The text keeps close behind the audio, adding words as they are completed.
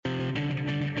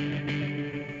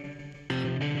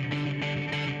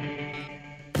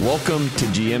Welcome to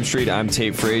GM Street. I'm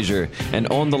Tate Frazier. And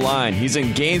on the line, he's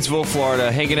in Gainesville,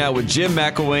 Florida, hanging out with Jim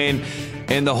McElwain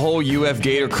and the whole UF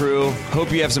Gator crew.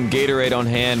 Hope you have some Gatorade on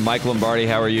hand. Mike Lombardi,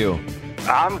 how are you?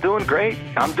 I'm doing great.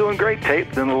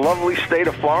 Tate. In the lovely state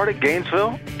of Florida,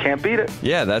 Gainesville. Can't beat it.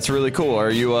 Yeah, that's really cool. Are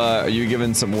you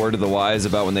giving some word to the wise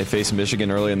about when they face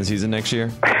Michigan early in the season next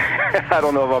year? I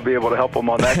don't know if I'll be able to help them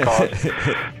on that cause.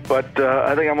 But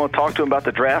I think I'm going to talk to them about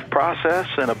the draft process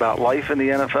and about life in the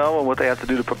NFL and what they have to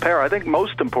do to prepare. I think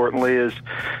most importantly is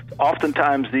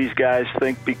oftentimes these guys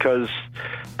think because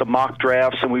the mock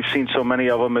drafts, and we've seen so many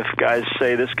of them, if guys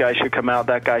say this guy should come out,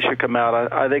 that guy should come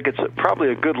out, I think it's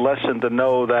probably a good lesson to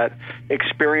know that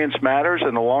experience matters,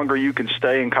 and the longer you can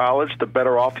stay in college, the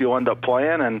better off you'll end up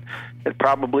playing. And it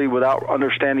probably, without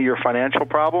understanding your financial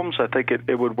problems, I think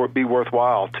it would be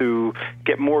worthwhile to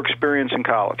get more experience in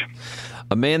college.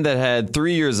 A man that had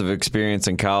 3 years of experience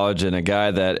in college and a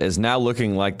guy that is now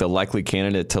looking like the likely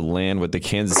candidate to land with the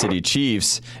Kansas City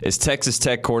Chiefs is Texas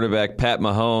Tech quarterback Pat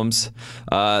Mahomes.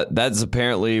 That's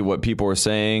apparently what people were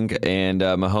saying, and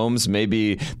Mahomes may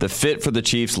be the fit for the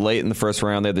Chiefs late in the first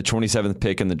round. They had the 27th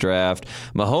pick in the draft.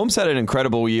 Mahomes had an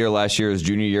incredible year last year, his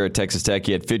junior year at Texas Tech.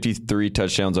 He had 53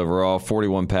 touchdowns overall,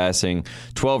 41 passing,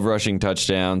 12 rushing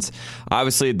touchdowns.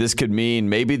 Obviously, this could mean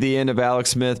maybe the end of Alex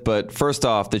Smith, but first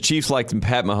off, the Chiefs liked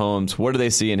Pat Mahomes. What do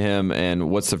they see in him, and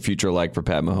what's the future like for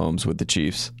Pat Mahomes with the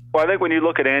Chiefs? Well, I think when you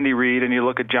look at Andy Reid and you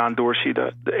look at John Dorsey,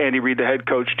 Andy Reid, the head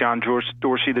coach, John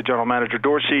Dorsey, the general manager.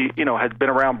 Dorsey, had been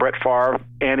around Brett Favre.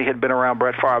 Andy had been around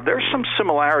Brett Favre. There's some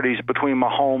similarities between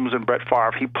Mahomes and Brett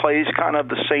Favre. He plays kind of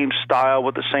the same style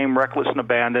with the same reckless and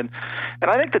abandon.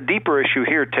 And I think the deeper issue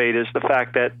here, Tate, is the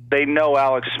fact that they know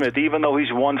Alex Smith, even though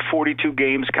he's won 42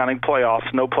 games counting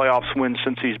playoffs, no playoffs wins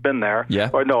since he's been there. Yeah.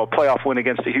 Or no, a playoff win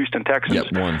against the Houston Texans.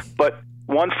 Yep, one. But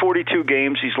won 42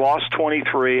 games. He's lost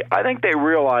 23. I think they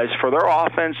realize for their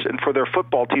offense and for their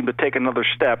football team to take another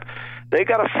step, they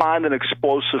got to find an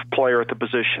explosive player at the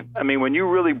position. I mean, when you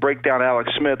really break down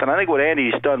Alex Smith, and I think what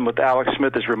Andy's done with Alex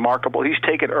Smith is remarkable. He's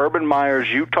taken Urban Meyer's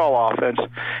Utah offense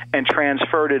and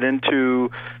transferred it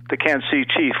into the Kansas City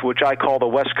Chiefs, which I call the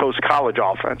West Coast college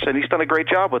offense, and he's done a great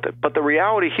job with it. But the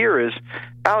reality here is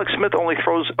Alex Smith only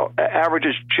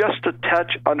averages just a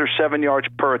touch under 7 yards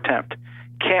per attempt.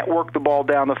 Can't work the ball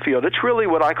down the field. It's really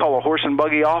what I call a horse and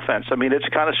buggy offense. I mean, it's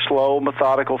kind of slow,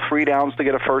 methodical, 3 downs to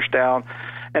get a first down.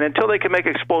 And until they can make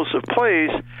explosive plays,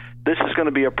 this is going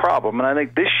to be a problem. And I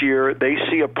think this year they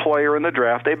see a player in the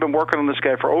draft. They've been working on this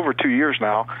guy for over 2 years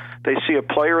now. They see a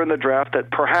player in the draft that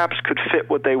perhaps could fit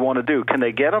what they want to do. Can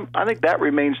they get him? I think that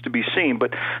remains to be seen.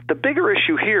 But the bigger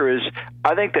issue here is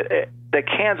I think that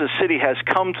Kansas City has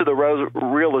come to the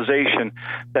realization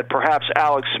that perhaps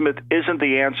Alex Smith isn't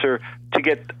the answer to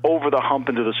get over the hump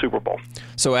into the Super Bowl.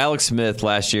 So Alex Smith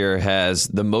last year has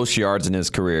the most yards in his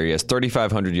career. He has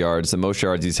 3,500 yards, the most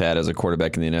yards he's had as a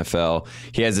quarterback in the NFL.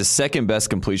 He has his second best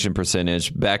completion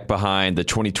percentage back behind the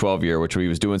 2012 year, which he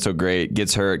was doing so great,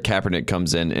 gets hurt, Kaepernick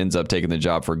comes in, ends up taking the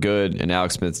job for good, and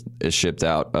Alex Smith is shipped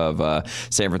out of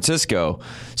San Francisco.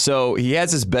 So he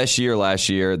has his best year last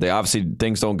year.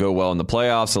 Things don't go well in the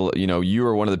playoffs. So, you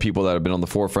were one of the people that have been on the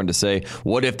forefront to say,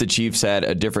 what if the Chiefs had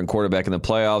a different quarterback in the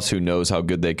playoffs? Who knows how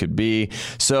good they could be?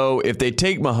 So if they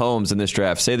take Mahomes in this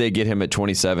draft, say they get him at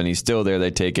 27, he's still there, they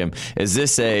take him. Is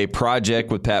this a project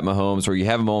with Pat Mahomes where you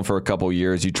have him on for a couple of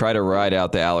years, you try to ride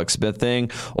out the Alex Smith thing,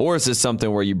 or is this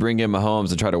something where you bring in Mahomes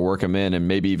and try to work him in and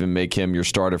maybe even make him your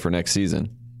starter for next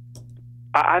season?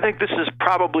 I think this is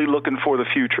probably looking for the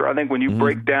future. I think when you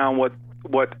break down what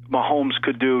Mahomes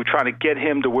could do, trying to get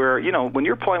him to where, when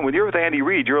you're with Andy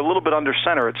Reid, you're a little bit under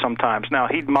center at sometimes. Now,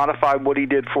 he'd modified what he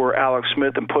did for Alex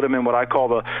Smith and put him in what I call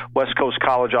the West Coast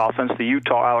college offense, the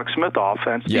Utah Alex Smith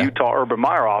offense, the Utah Urban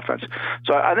Meyer offense.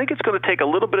 So I think it's going to take a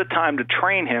little bit of time to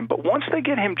train him, but once they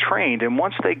get him trained and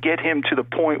once they get him to the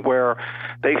point where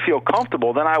they feel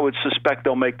comfortable, then I would suspect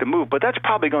they'll make the move. But that's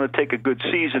probably going to take a good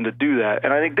season to do that.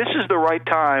 And I think this is the right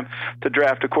time to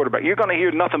draft a quarterback. You're going to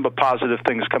hear nothing but positive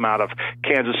things come out of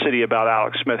Kansas City about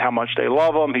Alex Smith, how much they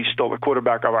love him. He's still the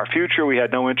quarterback of our future. We had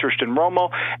no interest in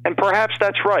Romo. And perhaps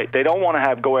that's right. They don't want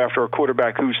to go after a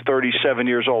quarterback who's 37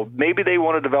 years old. Maybe they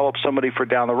want to develop somebody for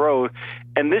down the road.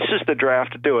 And this is the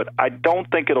draft to do it. I don't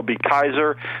think it'll be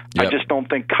Kaiser. Yep. I just don't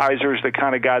think Kaiser is the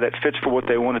kind of guy that fits for what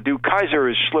they want to do. Kaiser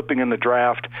is slipping in the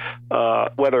draft,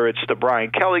 whether it's the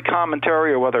Brian Kelly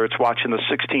commentary or whether it's watching the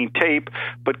 16 tape.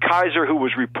 But Kaiser, who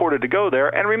was reported to go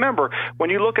there, and remember, when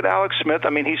you look at Alex Smith, I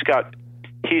mean, he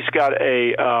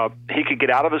could get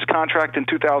out of his contract in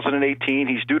 2018.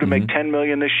 He's due to make $10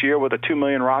 million this year with a $2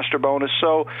 million roster bonus.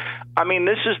 So, I mean,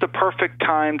 this is the perfect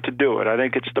time to do it. I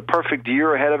think it's the perfect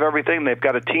year ahead of everything. They've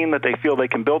got a team that they feel they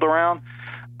can build around.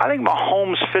 I think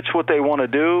Mahomes fits what they want to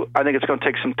do. I think it's going to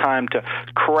take some time to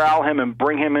corral him and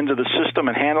bring him into the system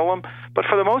and handle him. But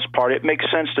for the most part, it makes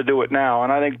sense to do it now.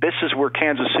 And I think this is where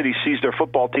Kansas City sees their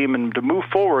football team. And to move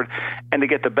forward and to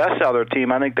get the best out of their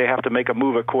team, I think they have to make a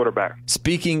move at quarterback.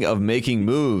 Speaking of making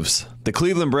moves, the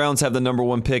Cleveland Browns have the number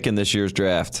 1 pick in this year's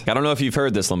draft. I don't know if you've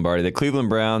heard this, Lombardi. The Cleveland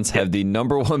Browns have the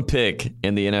number 1 pick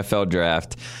in the NFL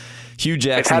draft. Hugh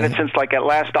Jackson. They've had it since like at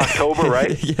last October,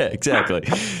 right? Yeah, exactly.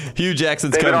 Hugh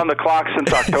Jackson's They've been on the clock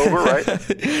since October,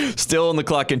 right? Still on the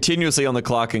clock, continuously on the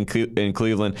clock in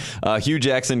Cleveland. Hugh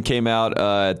Jackson came out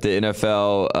at the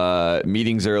NFL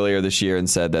meetings earlier this year and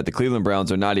said that the Cleveland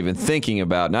Browns are not even thinking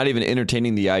about, not even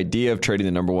entertaining the idea of trading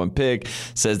the number 1 pick.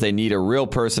 Says they need a real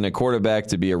person at quarterback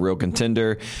to be a real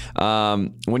contender.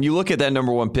 When you look at that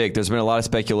number 1 pick, there's been a lot of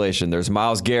speculation. There's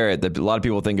Myles Garrett that a lot of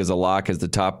people think is a lock as the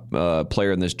top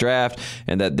player in this draft,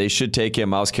 and that they should take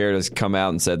him. Myles Garrett has come out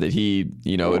and said that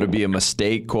it'll be a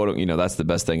mistake, quote, that's the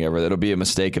best thing ever. It'll be a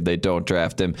mistake if they don't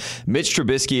draft him. Mitch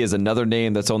Trubisky is another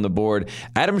name that's on the board.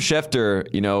 Adam Schefter,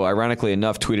 ironically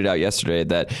enough, tweeted out yesterday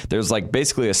that there's like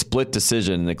basically a split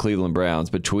decision in the Cleveland Browns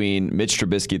between Mitch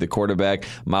Trubisky, the quarterback,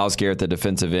 Myles Garrett, the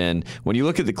defensive end. When you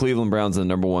look at the Cleveland Browns and the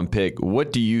number 1 pick,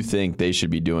 what do you think they should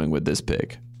be doing with this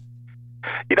pick?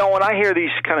 When I hear these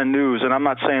kind of news, and I'm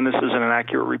not saying this isn't an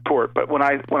accurate report, but when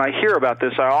I hear about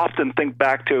this, I often think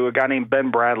back to a guy named Ben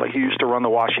Bradley. He used to run the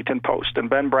Washington Post, and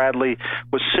Ben Bradley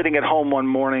was sitting at home one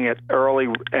morning early,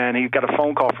 and he got a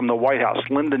phone call from the White House.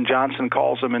 Lyndon Johnson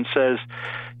calls him and says,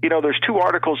 there's 2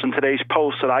 articles in today's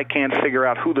Post that I can't figure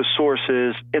out who the source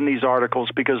is in these articles,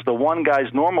 because the one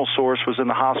guy's normal source was in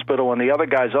the hospital and the other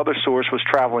guy's other source was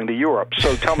traveling to Europe.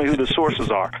 So tell me who the sources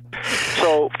are.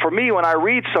 So for me, when I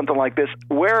read something like this,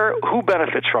 who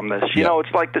benefits from this?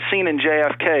 It's like the scene in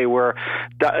JFK where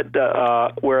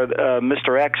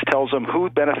Mr. X tells him who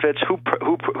benefits,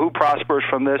 who prospers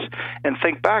from this, and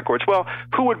think backwards. Well,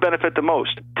 who would benefit the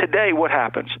most? Today, what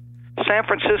happens? San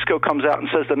Francisco comes out and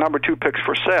says the number 2 pick's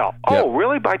for sale. Yep. Oh,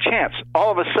 really? By chance.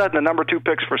 All of a sudden, the number 2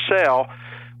 pick's for sale,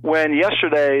 when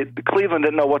yesterday Cleveland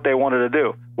didn't know what they wanted to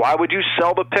do. Why would you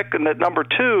sell the pick in the number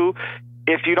 2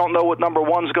 if you don't know what number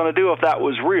 1's going to do, if that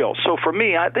was real? So for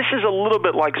me, this is a little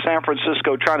bit like San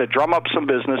Francisco trying to drum up some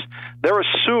business. They're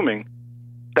assuming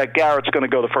that Garrett's going to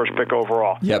go the first pick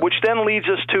overall, which then leads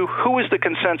us to who is the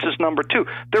consensus number 2?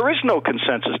 There is no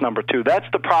consensus number 2. That's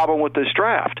the problem with this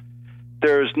draft.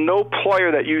 There's no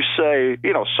player that you say,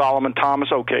 Solomon Thomas,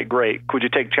 okay, great. Could you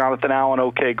take Jonathan Allen?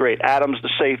 Okay, great. Adams, the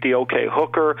safety, okay.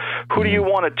 Hooker, who do you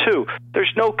want at 2?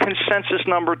 There's no consensus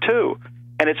number 2.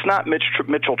 And it's not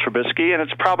Mitchell Trubisky, and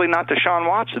it's probably not Deshaun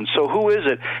Watson. So who is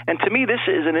it? And to me, this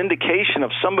is an indication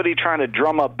of somebody trying to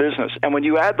drum up business. And when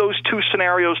you add those 2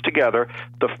 scenarios together,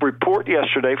 the report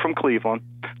yesterday from Cleveland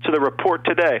to the report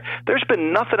today, there's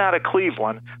been nothing out of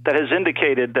Cleveland that has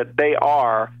indicated that they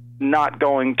are not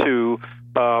going to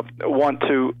want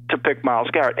to pick Myles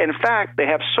Garrett. In fact, they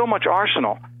have so much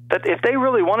arsenal that if they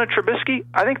really wanted Trubisky,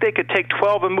 I think they could take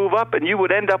 12 and move up, and you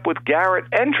would end up with Garrett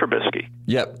and Trubisky.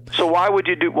 Yep. So why wouldn't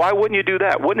you do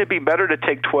that? Wouldn't it be better to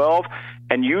take 12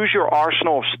 and use your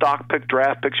arsenal of stock pick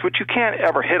draft picks, which you can't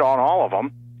ever hit on all of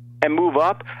them, and move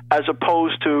up, as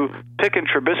opposed to picking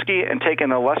Trubisky and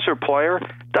taking a lesser player?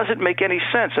 Doesn't make any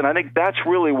sense. And I think that's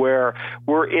really where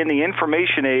we're in the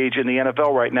information age in the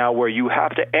NFL right now, where you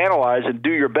have to analyze and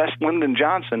do your best Lyndon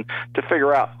Johnson to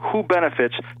figure out who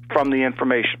benefits from the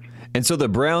information. And so the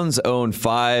Browns own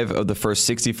 5 of the first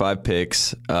 65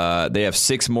 picks. They have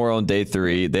 6 more on day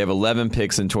 3. They have 11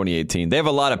 picks in 2018. They have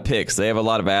a lot of picks. They have a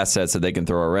lot of assets that they can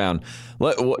throw around.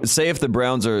 Say if the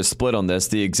Browns are split on this,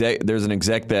 there's an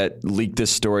exec that leaked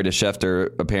this story to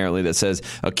Schefter, apparently, that says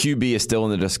a QB is still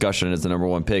in the discussion as the number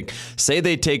 1 pick. Say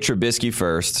they take Trubisky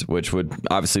first, which would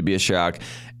obviously be a shock,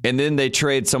 and then they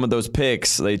trade some of those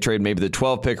picks. They trade maybe the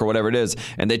 12 pick or whatever it is,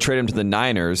 and they trade them to the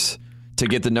Niners to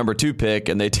get the number 2 pick,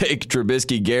 and they take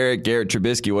Trubisky, Garrett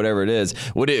Trubisky, whatever it is.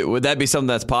 Would that be something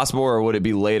that's possible, or would it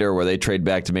be later where they trade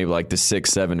back to maybe like the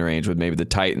 6-7 range with maybe the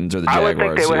Titans or the Jaguars? I would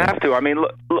think they would have to. I mean,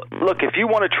 look, if you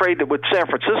want to trade with San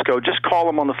Francisco, just call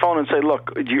them on the phone and say,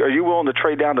 look, are you willing to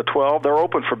trade down to 12? They're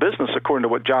open for business, according to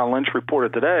what John Lynch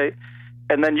reported today.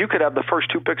 And then you could have the first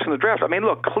 2 picks in the draft. I mean,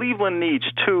 look, Cleveland needs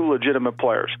 2 legitimate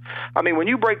players. I mean, when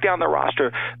you break down the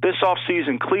roster this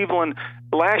offseason,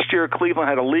 last year Cleveland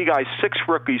had a league-high 6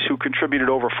 rookies who contributed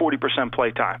over 40%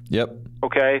 play time. Yep.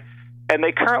 Okay? And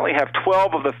they currently have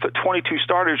 12 of the 22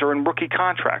 starters are in rookie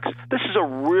contracts. This is a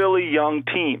really young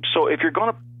team. So if you're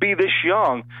going to be this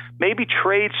young, maybe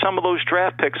trade some of those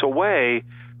draft picks away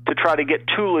to try to get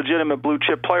 2 legitimate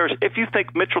blue-chip players if you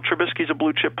think Mitchell Trubisky's a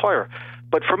blue-chip player.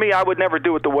 But for me, I would never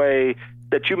do it the way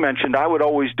that you mentioned, I would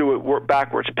always do it work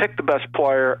backwards. Pick the best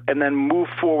player and then move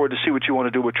forward to see what you want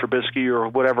to do with Trubisky or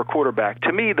whatever quarterback.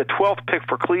 To me, the 12th pick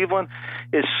for Cleveland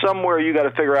is somewhere you got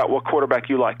to figure out what quarterback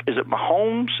you like. Is it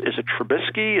Mahomes? Is it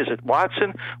Trubisky? Is it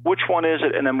Watson? Which one is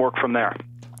it? And then work from there.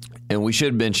 And we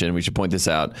should point this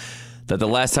out, that the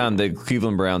last time the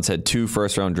Cleveland Browns had 2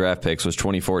 first-round draft picks was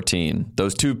 2014.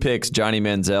 Those 2 picks, Johnny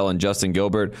Manziel and Justin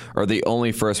Gilbert, are the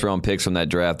only first-round picks from that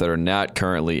draft that are not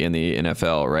currently in the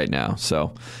NFL right now.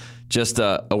 So just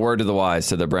a word to the wise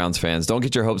to the Browns fans. Don't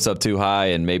get your hopes up too high,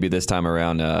 and maybe this time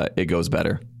around it goes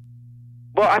better.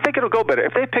 Well, I think it'll go better.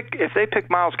 If they pick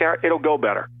Myles Garrett, it'll go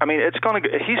better. I mean,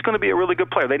 he's going to be a really good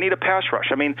player. They need a pass rush.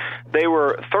 I mean, they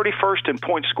were 31st in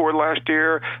points scored last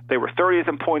year. They were 30th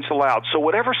in points allowed. So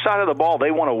whatever side of the ball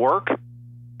they want to work,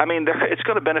 I mean, it's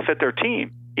going to benefit their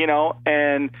team, you know.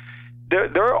 And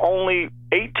there are only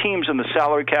 8 teams in the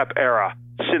salary cap era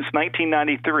since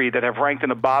 1993 that have ranked in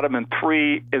the bottom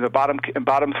 3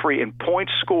 in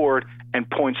points scored and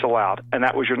points allowed, and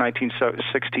that was your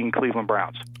 1916 Cleveland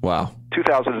Browns. Wow.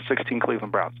 2016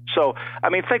 Cleveland Browns. So, I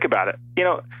mean, think about it. You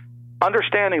know,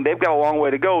 understanding they've got a long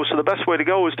way to go, so the best way to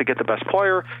go is to get the best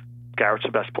player. Garrett's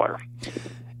the best player.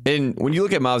 And when you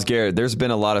look at Myles Garrett, there's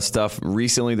been a lot of stuff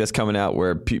recently that's coming out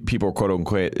where people are quote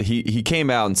unquote, he came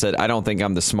out and said, I don't think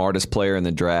I'm the smartest player in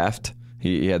the draft.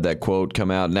 He had that quote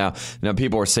come out. Now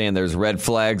people are saying there's red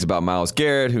flags about Myles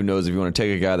Garrett. Who knows if you want to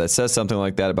take a guy that says something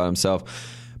like that about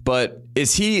himself. But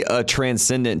is he a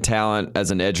transcendent talent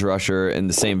as an edge rusher in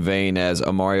the same vein as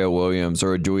a Mario Williams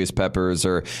or a Julius Peppers,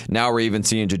 or now we're even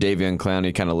seeing Jadeveon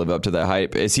Clowney kind of live up to that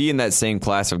hype? Is he in that same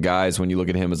class of guys when you look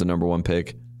at him as a number 1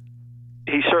 pick?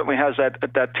 He certainly has that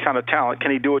kind of talent.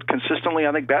 Can he do it consistently?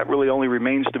 I think that really only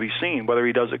remains to be seen, whether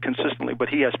he does it consistently. But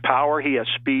he has power. He has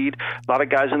speed. A lot of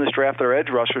guys in this draft that are edge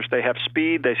rushers, they have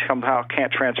speed. They somehow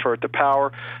can't transfer it to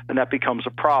power, and that becomes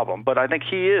a problem. But I think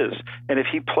he is. And if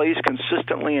he plays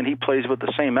consistently and he plays with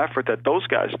the same effort that those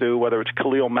guys do, whether it's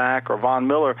Khalil Mack or Von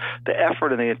Miller, the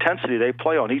effort and the intensity they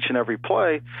play on each and every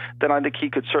play, then I think he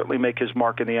could certainly make his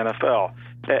mark in the NFL.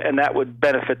 And that would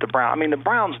benefit the Browns. I mean, the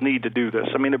Browns need to do this.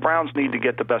 I mean, the Browns need to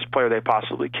get the best player they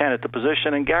possibly can at the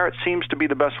position, and Garrett seems to be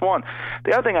the best one.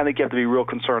 The other thing I think you have to be real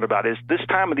concerned about is this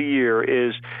time of the year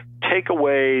is take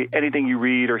away anything you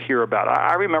read or hear about.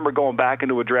 I remember going back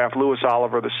into a draft, Lewis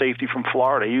Oliver, the safety from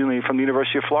Florida, from the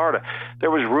University of Florida.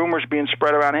 There was rumors being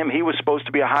spread around him. He was supposed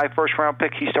to be a high first-round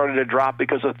pick. He started to drop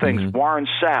because of things. Mm-hmm. Warren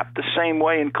Sapp, the same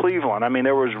way in Cleveland. I mean,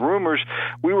 there was rumors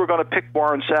we were going to pick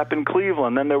Warren Sapp in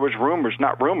Cleveland. Then there was rumors,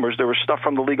 there was stuff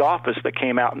from the league office that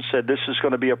came out and said this is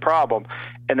going to be a problem,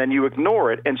 and then you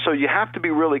ignore it. And so you have to be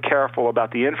really careful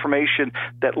about the information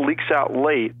that leaks out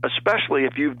late, especially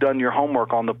if you've done your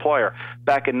homework on the player.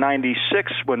 Back in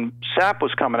 '96 when Sapp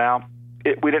was coming out,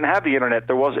 we didn't have the internet.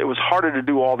 It was harder to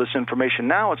do all this information.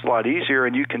 Now it's a lot easier,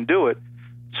 and you can do it.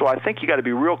 So I think you got to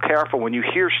be real careful when you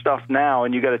hear stuff now,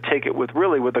 and you got to take it with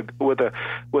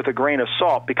a grain of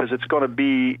salt, because it's going to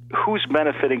be who's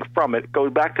benefiting from it. Go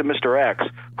back to Mr. X,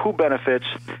 who benefits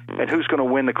and who's going to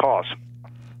win the cause.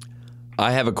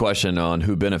 I have a question on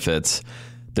who benefits.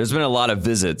 There's been a lot of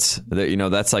visits.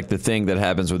 That's like the thing that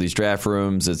happens with these draft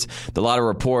rooms. It's a lot of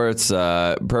reports.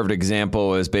 Perfect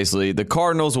example is basically the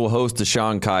Cardinals will host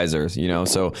DeShone Kizer.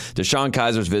 So DeShone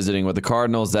Kizer's visiting with the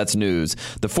Cardinals. That's news.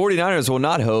 The 49ers will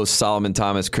not host Solomon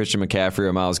Thomas, Christian McCaffrey,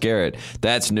 or Myles Garrett.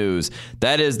 That's news.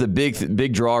 That is the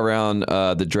big draw around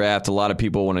the draft. A lot of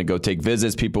people want to go take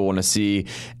visits. People want to see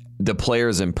the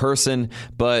players in person,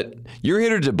 but you're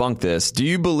here to debunk this. Do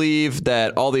you believe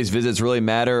that all these visits really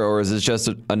matter, or is this just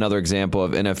another example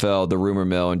of NFL, the rumor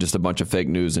mill, and just a bunch of fake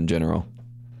news in general?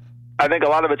 I think a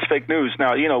lot of it's fake news.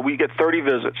 Now, we get 30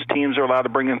 visits. Teams are allowed to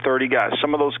bring in 30 guys.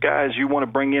 Some of those guys you want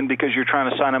to bring in because you're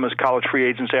trying to sign them as college free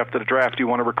agents after the draft. You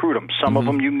want to recruit them. Some of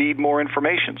them you need more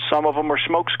information. Some of them are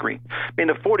smokescreen. I mean,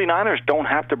 the 49ers don't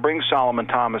have to bring Solomon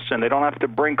Thomas in. They don't have to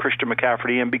bring Christian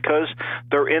McCaffrey in because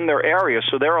they're in their area.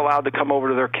 So they're allowed to come over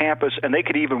to their campus, and they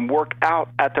could even work out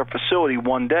at their facility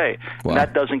one day. Wow. And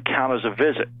that doesn't count as a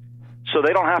visit. So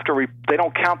they don't have to. They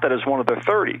don't count that as one of their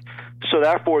 30. So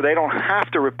therefore, they don't have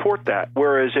to report that.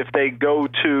 Whereas if they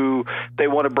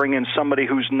want to bring in somebody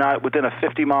who's not within a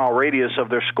 50-mile radius of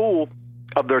their school,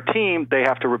 of their team, they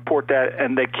have to report that,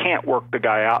 and they can't work the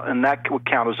guy out, and that would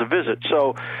count as a visit.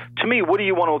 So to me, what do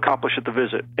you want to accomplish at the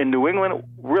visit? In New England,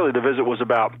 really, the visit was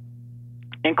about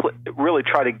really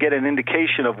try to get an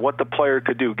indication of what the player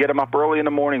could do. Get him up early in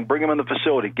the morning, bring him in the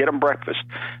facility, get him breakfast,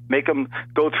 make him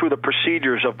go through the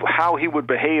procedures of how he would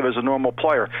behave as a normal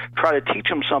player. Try to teach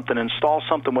him something, install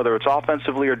something, whether it's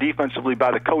offensively or defensively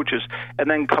by the coaches, and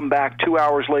then come back 2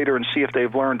 hours later and see if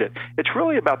they've learned it. It's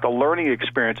really about the learning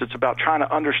experience. It's about trying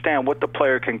to understand what the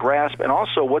player can grasp and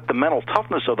also what the mental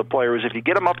toughness of the player is. If you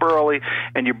get him up early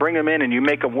and you bring him in and you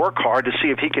make him work hard to see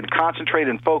if he can concentrate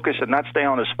and focus and not stay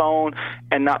on his phone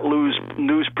and not lose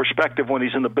perspective when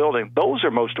he's in the building, those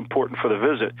are most important for the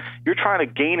visit. You're trying to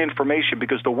gain information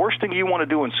because the worst thing you want to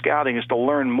do in scouting is to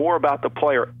learn more about the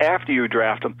player after you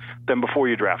draft him than before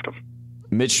you draft him.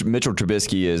 Mitchell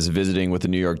Trubisky is visiting with the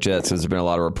New York Jets. There's been a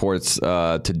lot of reports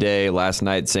today, last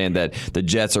night, saying that the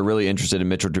Jets are really interested in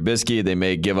Mitchell Trubisky. They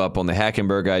may give up on the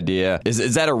Hackenberg idea.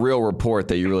 Is that a real report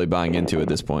that you're really buying into at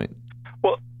this point?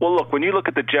 Well, look, when you look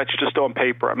at the Jets just on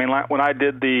paper, I mean, when I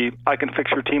did the I Can Fix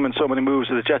Your Team in so many moves,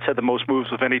 the Jets had the most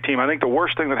moves of any team. I think the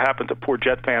worst thing that happened to poor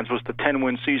Jet fans was the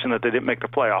 10-win season that they didn't make the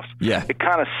playoffs. Yeah. It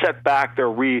kind of set back their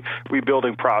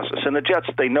rebuilding process. And the Jets,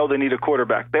 they know they need a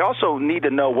quarterback. They also need to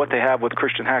know what they have with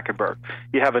Christian Hackenberg.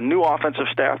 You have a new offensive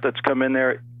staff that's come in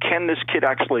there. Can this kid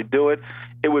actually do it?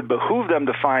 It would behoove them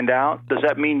to find out. Does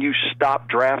that mean you stop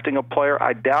drafting a player?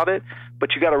 I doubt it.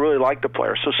 But you got to really like the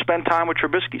player. So spend time with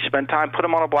Trubisky. Spend time, put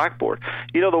him on a blackboard.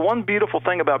 You know, the one beautiful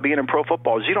thing about being in pro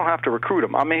football is you don't have to recruit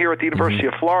them. I'm here at the University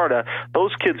of Florida.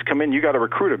 Those kids come in, you got to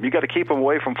recruit them. You got to keep them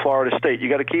away from Florida State. You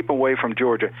got to keep them away from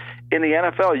Georgia. In the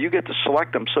NFL, you get to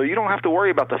select them. So you don't have to worry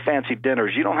about the fancy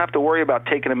dinners. You don't have to worry about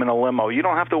taking them in a limo. You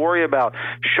don't have to worry about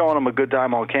showing them a good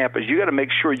time on campus. You got to make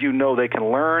sure you know they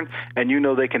can learn and you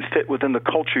know they can fit within the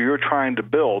culture you're trying to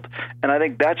build. And I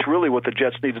think that's really what the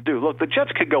Jets need to do. Look, the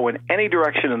Jets could go in any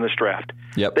direction in this draft.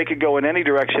 Yep. They could go in any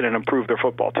direction and improve their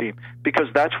football team because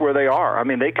that's where they are. I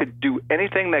mean, they could do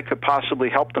anything that could possibly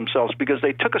help themselves because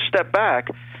they took a step back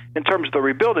in terms of the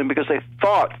rebuilding because they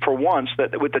thought for once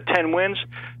that with the 10 wins,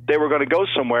 they were going to go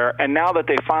somewhere. And now that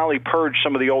they finally purged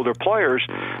some of the older players,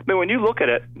 I mean, when you look at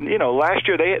it, you know, last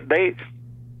year they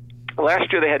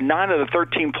had 9 of the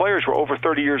 13 players were over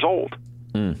 30 years old.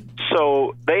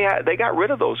 So they got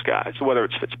rid of those guys, whether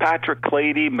it's Fitzpatrick,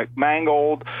 Clady,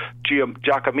 McMangold,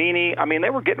 Giacomini. I mean, they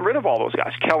were getting rid of all those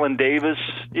guys. Kellen Davis,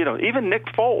 you know, even Nick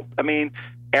Folk. I mean,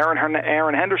 Aaron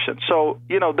Henderson. So,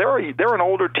 you know, they're an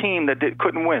older team that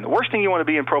couldn't win. The worst thing you want to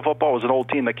be in pro football is an old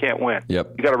team that can't win.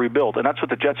 Yep. You got to rebuild, and that's what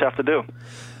the Jets have to do.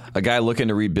 A guy looking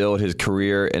to rebuild his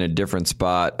career in a different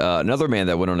spot. Another man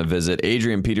that went on a visit,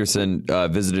 Adrian Peterson,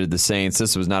 visited the Saints.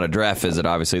 This was not a draft visit,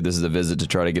 obviously. This is a visit to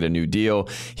try to get a new deal.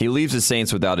 He leaves the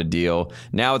Saints without a deal.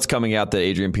 Now it's coming out that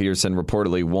Adrian Peterson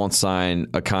reportedly won't sign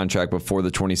a contract before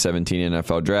the 2017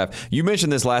 NFL draft. You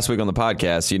mentioned this last week on the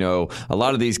podcast. You know, a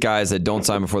lot of these guys that don't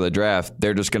sign before the draft,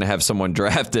 they're just going to have someone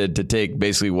drafted to take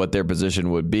basically what their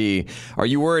position would be. Are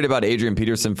you worried about Adrian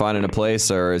Peterson finding a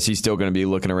place, or is he still going to be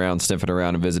looking around, sniffing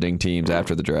around, and visiting teams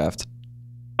after the draft?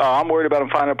 I'm worried about him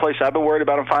finding a place. I've been worried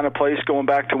about him finding a place going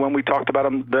back to when we talked about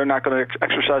him. They're not going to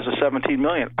exercise the $17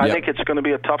 million. I think it's going to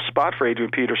be a tough spot for Adrian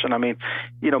Peterson. I mean,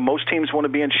 you know, most teams want to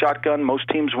be in shotgun. Most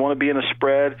teams want to be in a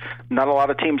spread. Not a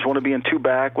lot of teams want to be in two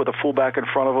back with a fullback in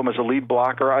front of him as a lead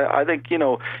blocker. I think, you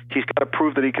know, he's got to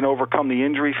prove that he can overcome the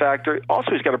injury factor. Also,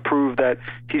 he's got to prove that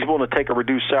he's willing to take a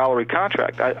reduced salary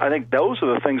contract. I think those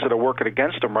are the things that are working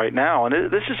against him right now.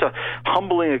 And this is a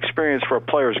humbling experience for a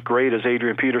player as great as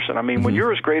Adrian Peterson. I mean, when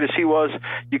you're as great as he was,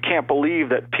 you can't believe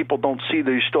that people don't see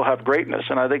that you still have greatness.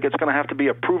 And I think it's going to have to be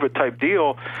a prove-it type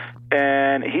deal.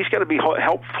 And he's got to be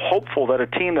hopeful that a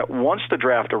team that wants to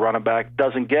draft a running back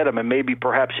doesn't get him, and maybe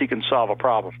perhaps he can solve a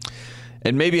problem.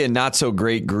 And maybe a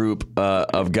not-so-great group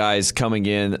of guys coming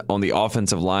in on the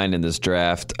offensive line in this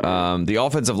draft. The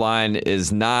offensive line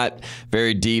is not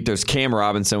very deep. There's Cam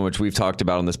Robinson, which we've talked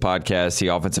about on this podcast, the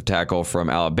offensive tackle from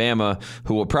Alabama,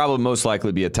 who will probably most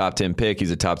likely be a top 10 pick.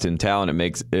 He's a top 10 talent.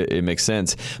 It makes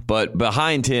sense. But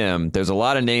behind him, there's a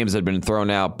lot of names that have been thrown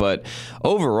out. But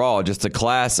overall, just the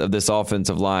class of this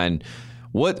offensive line,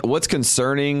 What's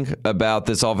concerning about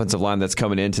this offensive line that's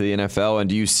coming into the NFL, and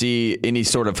do you see any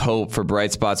sort of hope for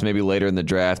bright spots maybe later in the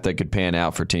draft that could pan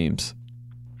out for teams?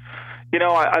 You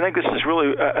know, I think this is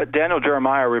really Daniel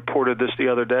Jeremiah reported this the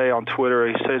other day on Twitter.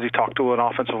 He says he talked to an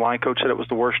offensive line coach, said it was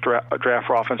the worst draft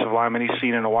for offensive linemen he's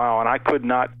seen in a while, and I could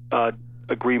not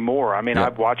agree more. I mean,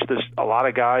 I've watched this, a lot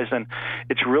of guys, and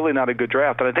it's really not a good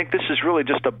draft. And I think this is really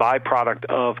just a byproduct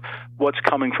of what's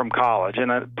coming from college.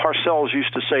 And Parcells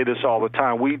used to say this all the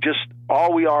time. We just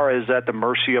All we are is at the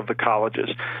mercy of the colleges.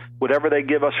 Whatever they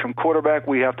give us from quarterback,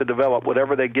 we have to develop.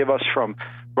 Whatever they give us from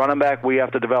running back, we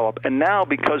have to develop. And now,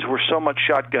 because we're so much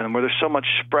shotgun, where there's so much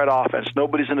spread offense,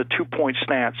 nobody's in a two-point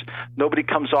stance, nobody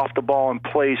comes off the ball and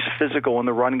plays physical in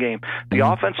the run game. The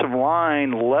offensive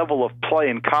line level of play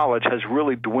in college has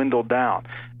really dwindled down.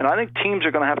 And I think teams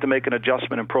are going to have to make an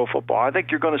adjustment in pro football. I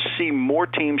think you're going to see more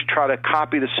teams try to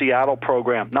copy the Seattle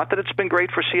program. Not that it's been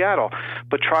great for Seattle,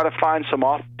 but try to find some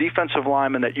defensive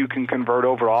linemen that you can convert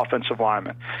over to offensive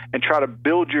linemen and try to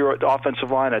build your offensive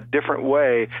line a different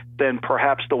way than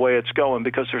perhaps the way it's going,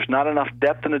 because there's not enough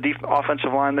depth in the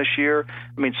offensive line this year.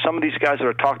 I mean, some of these guys that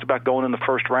are talked about going in the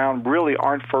first round really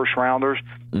aren't first rounders,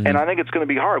 and I think it's going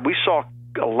to be hard. We saw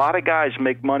a lot of guys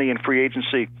make money in free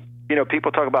agency. You know,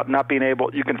 people talk about not being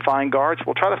able, you can find guards.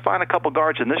 Well, try to find a couple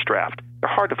guards in this draft. They're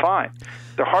hard to find.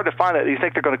 They're hard to find that you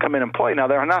think they're going to come in and play. Now,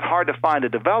 they're not hard to find to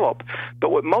develop,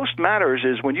 but what most matters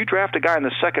is when you draft a guy in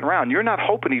the second round, you're not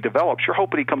hoping he develops. You're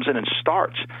hoping he comes in and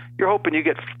starts. You're hoping you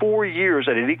get 4 years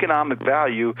at an economic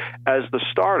value as the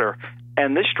starter,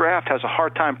 and this draft has a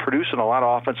hard time producing a lot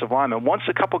of offensive linemen. Once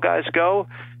a couple guys go,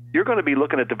 you're going to be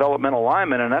looking at developmental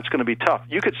linemen, and that's going to be tough.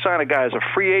 You could sign a guy as a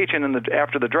free agent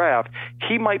after the draft.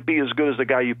 He might be as good as the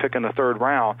guy you pick in the third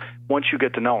round once you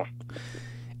get to know him.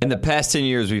 In the past 10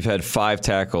 years, we've had 5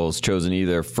 tackles chosen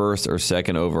either first or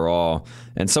second overall.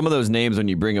 And some of those names, when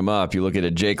you bring them up, you look at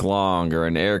a Jake Long or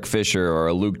an Eric Fisher or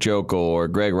a Luke Jokel or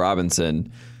Greg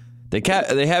Robinson. They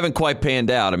haven't quite panned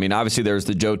out. I mean, obviously there's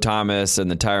the Joe Thomas and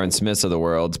the Tyron Smiths of the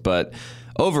world, but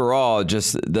overall,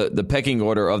 just the pecking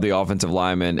order of the offensive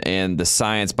lineman and the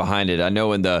science behind it. I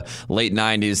know in the late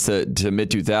 90s to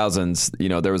mid-2000s, you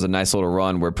know, there was a nice little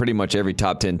run where pretty much every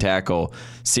top 10 tackle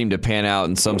seemed to pan out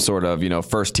in some sort of, you know,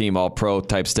 first-team all-pro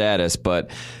type status.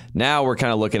 But now we're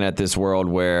kind of looking at this world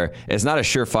where it's not a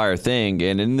surefire thing.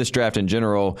 And in this draft in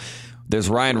general, there's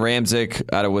Ryan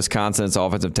Ramczyk out of Wisconsin's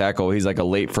offensive tackle. He's like a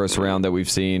late first round that we've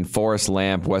seen. Forrest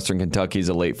Lamp, Western Kentucky's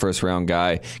a late first round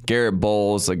guy. Garrett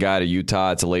Bowles, a guy to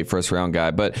Utah, it's a late first round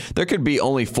guy. But there could be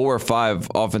only 4 or 5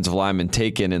 offensive linemen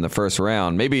taken in the first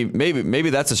round. Maybe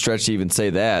that's a stretch to even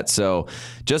say that. So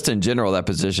just in general, that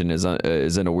position is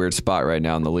in a weird spot right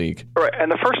now in the league. Right,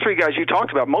 and the first 3 guys you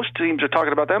talked about, most teams are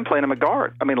talking about them playing him at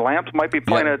guard. I mean, Lamp might be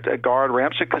playing at guard.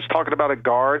 Ramczyk is talking about a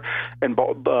guard, and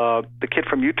the kid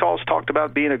from Utah is talking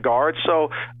about being a guard. So,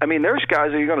 I mean, there's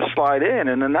guys that you're going to slide in,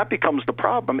 and then that becomes the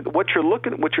problem. I mean, what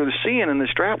you're seeing in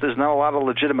this draft is not a lot of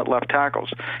legitimate left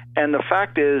tackles. And the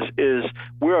fact is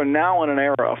we are now in an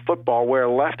era of football where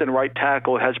left and right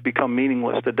tackle has become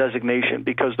meaningless, the designation,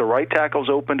 because the right tackle's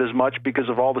opened as much because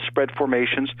of all the spread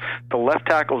formations. The left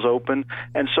tackle's open,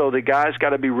 and so the guy's got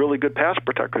to be really good pass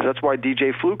protectors. That's why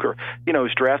DJ Fluker, you know,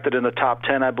 was drafted in the top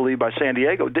 10, I believe, by San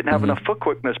Diego. Didn't have enough foot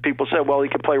quickness. People said, well, he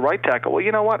could play right tackle. Well,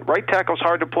 you know what? Right tackle's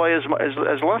hard to play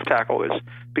as left tackle is,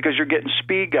 because you're getting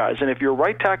speed guys. And if your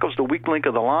right tackle's the weak link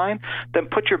of the line, then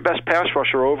put your best pass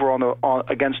rusher over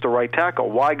against the right tackle.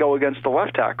 Why go against the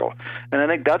left tackle? And I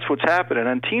think that's what's happening.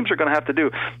 And teams are going to have to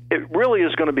do. It really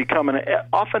is going to become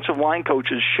offensive line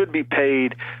coaches should be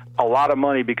paid a lot of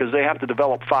money because they have to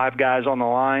develop 5 guys on the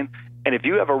line. And if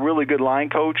you have a really good line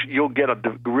coach, you'll get a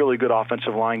really good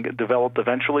offensive line developed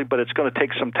eventually, but it's going to take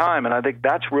some time. And I think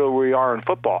that's where we are in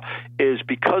football, is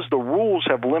because the rules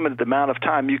have limited the amount of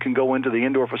time you can go into the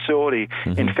indoor facility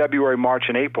in February, March,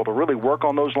 and April to really work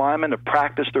on those linemen, to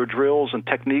practice their drills and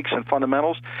techniques and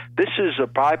fundamentals. This is a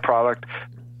byproduct.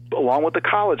 Along with the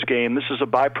college game, this is a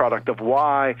byproduct of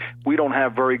why we don't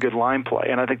have very good line play.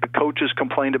 And I think the coaches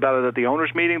complained about it at the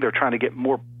owners' meeting. They're trying to get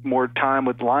more time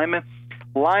with linemen.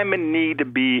 Linemen need to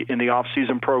be in the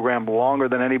off-season program longer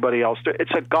than anybody else.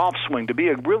 It's a golf swing. To be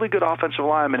a really good offensive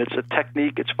lineman, it's a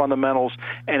technique, it's fundamentals,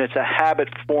 and it's a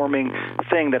habit-forming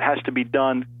thing that has to be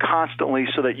done constantly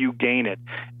so that you gain it.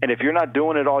 And if you're not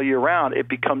doing it all year round,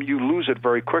 you lose it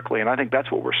very quickly, and I think that's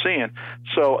what we're seeing.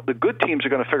 So the good teams are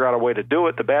going to figure out a way to do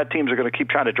it. The bad teams are going to keep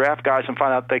trying to draft guys and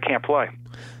find out they can't play.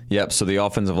 Yep, so the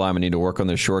offensive linemen need to work on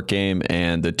their short game,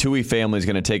 and the Tui family is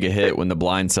going to take a hit when the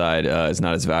blind side is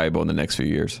not as valuable in the next few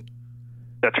years.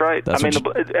 That's right.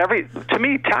 To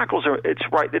me, tackles are. It's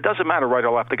right. It doesn't matter right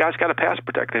or left. The guy's got to pass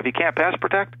protect. If he can't pass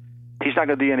protect, he's not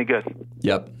going to do any good.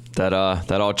 Yep, that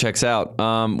all checks out.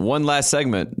 One last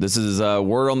segment. This is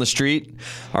Word on the Street,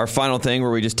 our final thing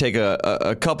where we just take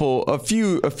a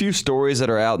few stories that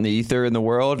are out in the ether in the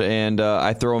world, and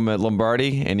I throw them at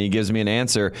Lombardi, and he gives me an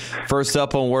answer. First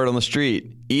up on Word on the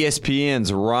Street,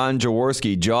 ESPN's Ron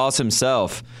Jaworski, Jaws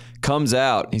himself, comes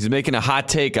out. He's making a hot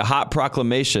take, a hot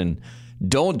proclamation.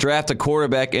 Don't draft a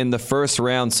quarterback in the first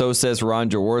round, so says Ron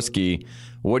Jaworski.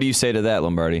 What do you say to that,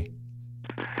 Lombardi?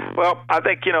 Well, I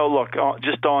think, look,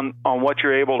 just on what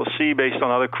you're able to see based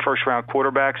on other first-round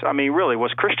quarterbacks, I mean, really,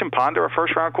 was Christian Ponder a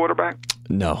first-round quarterback?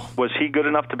 No. Was he good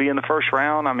enough to be in the first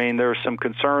round? I mean, there were some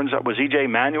concerns. Was E.J.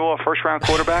 Manuel a first-round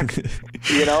quarterback?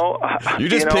 You're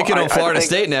just picking on Florida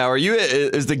State now. Are you?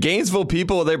 Is the Gainesville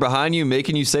people there behind you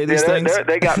making you say these things?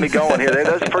 They got me going here.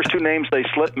 Those first two names, they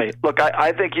slipped me. Look,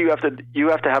 I think you have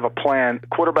to have a plan.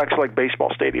 Quarterbacks are like baseball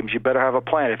stadiums. You better have a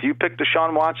plan. If you pick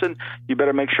Deshaun Watson, you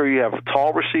better make sure you have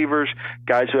tall receivers,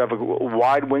 guys who have a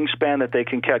wide wingspan that they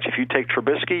can catch. If you take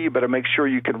Trubisky, you better make sure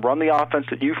you can run the offense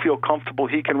that you feel comfortable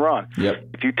he can run. Yep.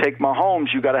 If you take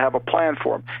Mahomes, you got to have a plan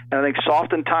for him. And I think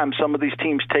oftentimes some of these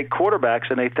teams take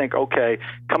quarterbacks and they think, okay,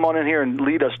 come on in here and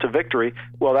lead us to victory.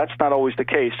 Well, that's not always the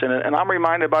case. And I'm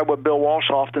reminded by what Bill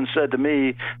Walsh often said to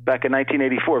me back in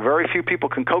 1984. Very few people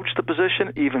can coach the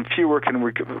position. Even fewer can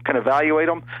evaluate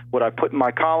them, what I put in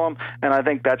my column. And I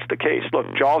think that's the case.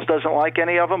 Look, Jaws doesn't like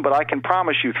any of them, but I can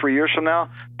promise you 3 years from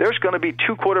now, there's going to be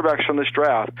two quarterbacks from this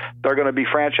draft that are going to be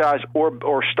franchise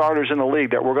or starters in the league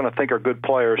that we're going to think are good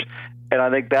players. And I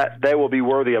think that they will be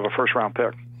worthy of a first-round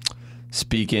pick.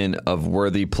 Speaking of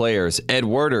worthy players, Ed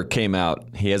Werder came out.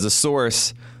 He has a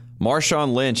source.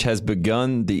 Marshawn Lynch has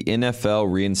begun the NFL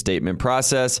reinstatement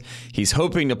process. He's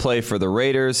hoping to play for the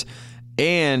Raiders.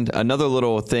 And another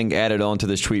little thing added on to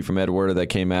this tweet from Ed Werder that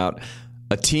came out.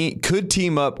 A team could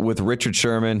team up with Richard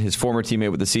Sherman, his former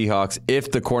teammate with the Seahawks,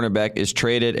 if the cornerback is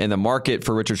traded, and the market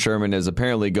for Richard Sherman is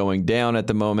apparently going down at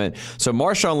the moment. So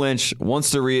Marshawn Lynch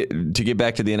wants to get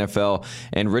back to the NFL,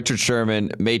 and Richard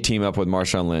Sherman may team up with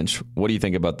Marshawn Lynch. What do you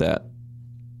think about that?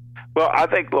 Well, I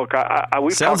think, look,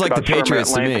 we've sounds talked like about the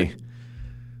Patriots Sherman to me.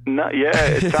 No, yeah,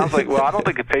 it sounds like. Well, I don't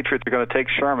think the Patriots are going to take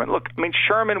Sherman. Look, I mean,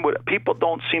 Sherman people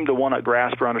don't seem to want to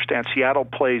grasp or understand. Seattle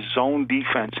plays zone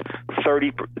defense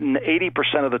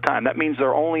 80% of the time. That means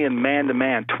they're only in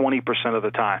man-to-man 20% of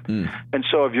the time. And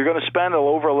so, if you're going to spend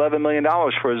over $11 million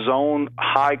for a zone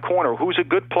high corner, who's a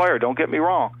good player, don't get me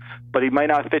wrong, but he may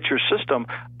not fit your system,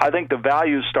 I think the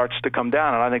value starts to come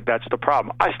down, and I think that's the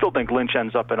problem. I still think Lynch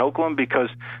ends up in Oakland because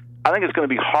I think it's going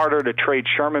to be harder to trade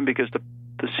Sherman because the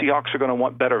Seahawks are going to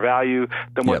want better value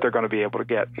than what they're going to be able to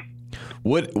get.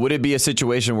 Would it be a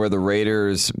situation where the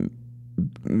Raiders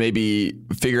maybe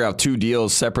figure out two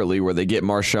deals separately where they get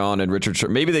Marshawn and Richard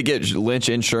Sherman? Maybe they get Lynch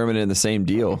and Sherman in the same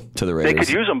deal to the Raiders. They could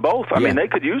use them both. I mean, they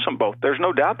could use them both. There's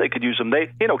no doubt they could use them.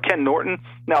 Ken Norton.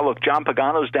 Now, look, John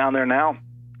Pagano's down there now,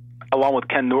 along with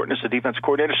Ken Norton as the defense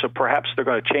coordinator, so perhaps they're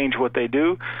going to change what they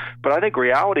do. But I think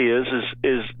reality is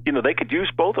they could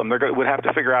use both of them. They would have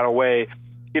to figure out a way.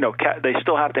 They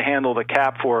still have to handle the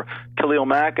cap for Khalil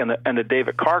Mack and the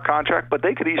David Carr contract, but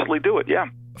they could easily do it, yeah.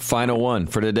 Final one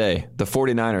for today, the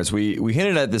 49ers. We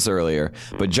hinted at this earlier,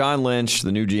 but John Lynch,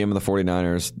 the new GM of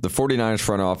the 49ers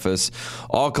front office,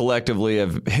 all collectively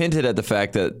have hinted at the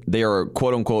fact that they are,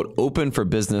 quote-unquote, open for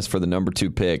business for the number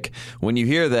 2 pick. When you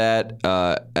hear that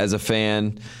as a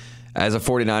fan, as a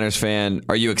 49ers fan,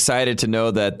 are you excited to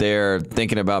know that they're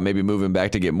thinking about maybe moving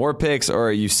back to get more picks, or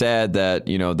are you sad that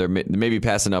they're maybe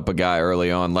passing up a guy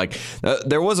early on? Like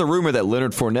there was a rumor that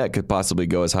Leonard Fournette could possibly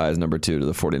go as high as number 2 to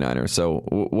the 49ers. So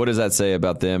what does that say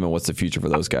about them, and what's the future for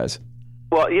those guys?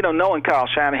 Well, knowing Kyle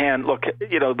Shanahan, look,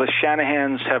 the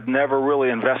Shanahans have never really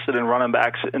invested in running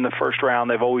backs in the first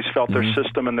round. They've always felt their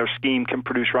system and their scheme can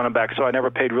produce running backs, so I never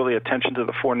paid really attention to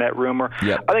the Fournette rumor.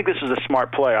 Yep. I think this is a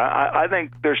smart play. I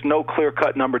think there's no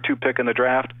clear-cut number 2 pick in the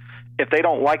draft. If they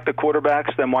don't like the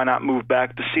quarterbacks, then why not move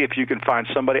back to see if you can find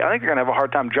somebody? I think you're going to have a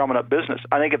hard time drumming up business.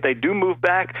 I think if they do move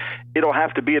back, it'll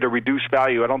have to be at a reduced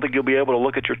value. I don't think you'll be able to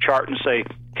look at your chart and say,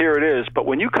 here it is. But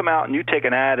when you come out and you take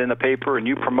an ad in the paper and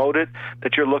you promote it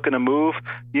that you're looking to move,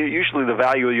 usually the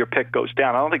value of your pick goes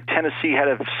down. I don't think Tennessee had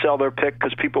to sell their pick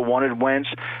because people wanted Wentz.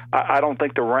 I don't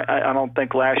think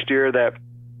last year that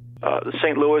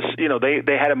St. Louis,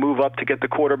 they had to move up to get the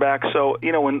quarterback. So,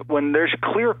 when there's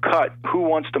clear cut who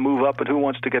wants to move up and who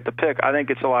wants to get the pick, I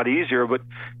think it's a lot easier. But,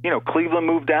 Cleveland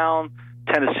moved down,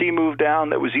 Tennessee moved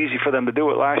down. That was easy for them to do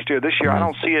it last year. This year, I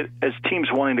don't see it as teams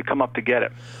wanting to come up to get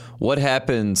it. What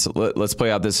happens? Let's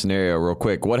play out this scenario real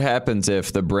quick. What happens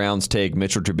if the Browns take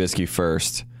Mitchell Trubisky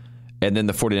first, and then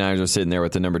the 49ers are sitting there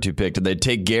with the number 2 pick? Did they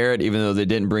take Garrett even though they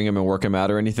didn't bring him and work him out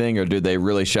or anything, or did they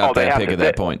really shop that pick at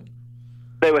that point?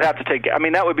 They would have to take. I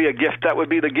mean, that would be a gift. That would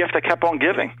be the gift that kept on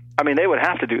giving. I mean, they would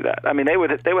have to do that. I mean, they would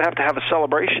have to have a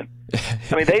celebration.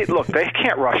 I mean, they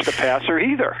can't rush the passer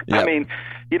either. Yep. I mean,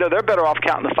 they're better off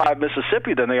counting the 5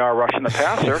 Mississippi than they are rushing the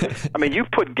passer. I mean, you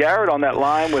put Garrett on that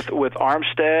line with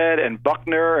Armstead and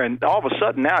Buckner, and all of a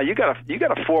sudden now you got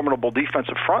a formidable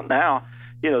defensive front now.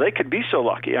 they could be so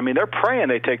lucky. I mean, they're praying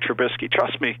they take Trubisky.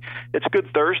 Trust me, it's Good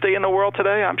Thursday in the world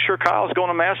today. I'm sure Kyle's going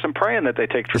to mass and praying that they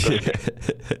take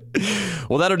Trubisky.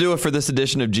 Well, that'll do it for this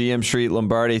edition of GM Street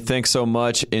Lombardi. Thanks so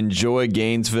much. Enjoy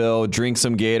Gainesville, drink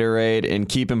some Gatorade, and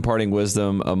keep imparting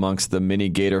wisdom amongst the many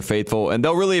Gator faithful. And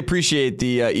they'll really appreciate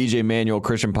the E.J. Manuel,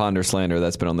 Christian Ponder slander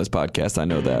that's been on this podcast. I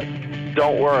know that.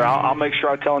 Don't worry. I'll make sure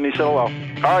I tell him he said hello.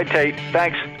 All right, Tate.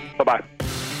 Thanks. Bye-bye.